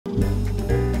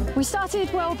We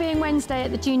started Wellbeing Wednesday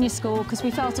at the junior school because we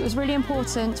felt it was really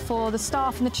important for the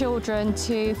staff and the children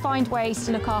to find ways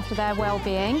to look after their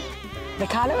well-being. The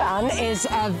colour run is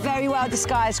a very well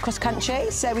disguised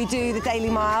cross-country, so we do the daily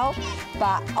mile,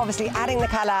 but obviously adding the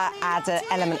colour adds an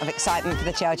element of excitement for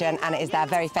the children, and it is their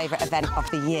very favourite event of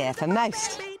the year for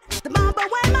most.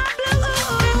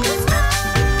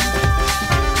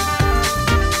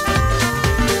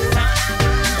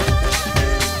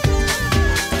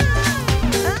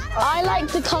 I like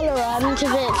the colour run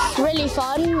because it's really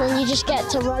fun and you just get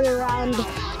to run around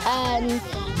and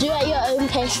do it at your own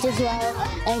pace as well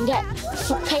and get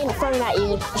paint thrown at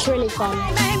you. It's really fun.